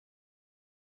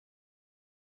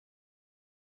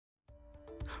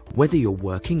Whether you're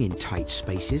working in tight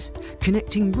spaces,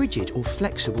 connecting rigid or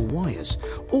flexible wires,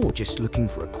 or just looking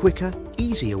for a quicker,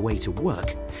 easier way to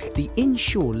work, the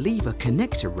Ensure lever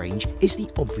connector range is the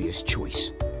obvious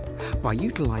choice. By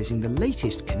utilizing the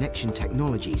latest connection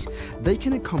technologies, they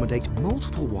can accommodate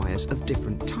multiple wires of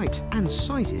different types and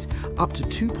sizes up to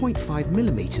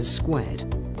 2.5mm squared.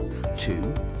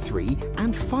 2, 3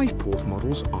 and 5 port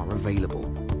models are available.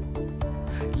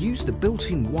 Use the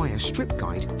built-in wire strip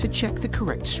guide to check the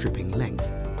correct stripping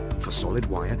length. For solid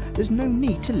wire, there's no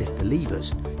need to lift the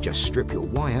levers, just strip your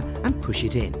wire and push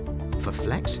it in. For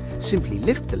flex, simply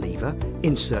lift the lever,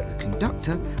 insert the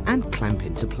conductor and clamp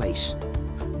into place.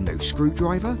 No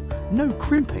screwdriver, no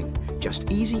crimping,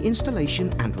 just easy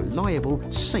installation and reliable,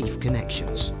 safe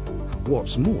connections.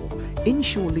 What's more,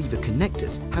 Ensure lever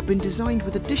connectors have been designed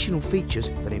with additional features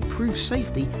that improve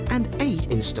safety and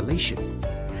aid installation.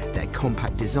 Their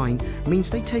compact design means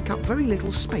they take up very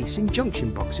little space in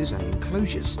junction boxes and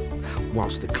enclosures,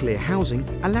 whilst the clear housing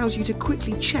allows you to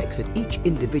quickly check that each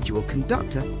individual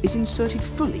conductor is inserted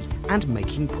fully and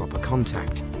making proper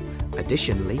contact.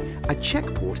 Additionally, a check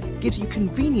port gives you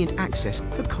convenient access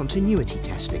for continuity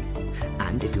testing.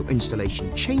 And if your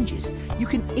installation changes, you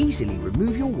can easily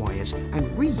remove your wires and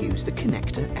reuse the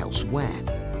connector elsewhere.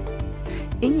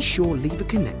 Ensure lever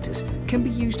connectors can be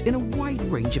used in a wide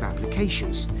range of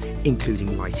applications,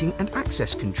 including lighting and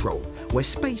access control, where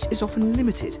space is often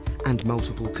limited and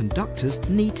multiple conductors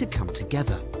need to come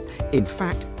together. In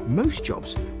fact, most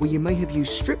jobs where you may have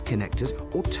used strip connectors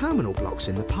or terminal blocks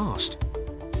in the past.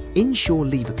 Ensure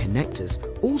lever connectors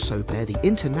also bear the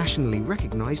internationally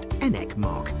recognized ENEC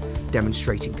mark,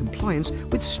 demonstrating compliance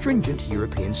with stringent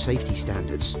European safety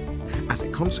standards. As a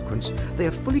consequence, they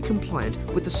are fully compliant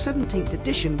with the 17th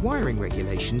edition wiring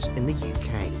regulations in the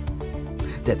UK.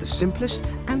 They're the simplest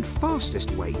and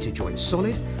fastest way to join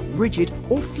solid, rigid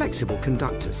or flexible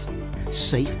conductors.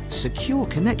 Safe, secure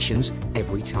connections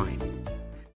every time.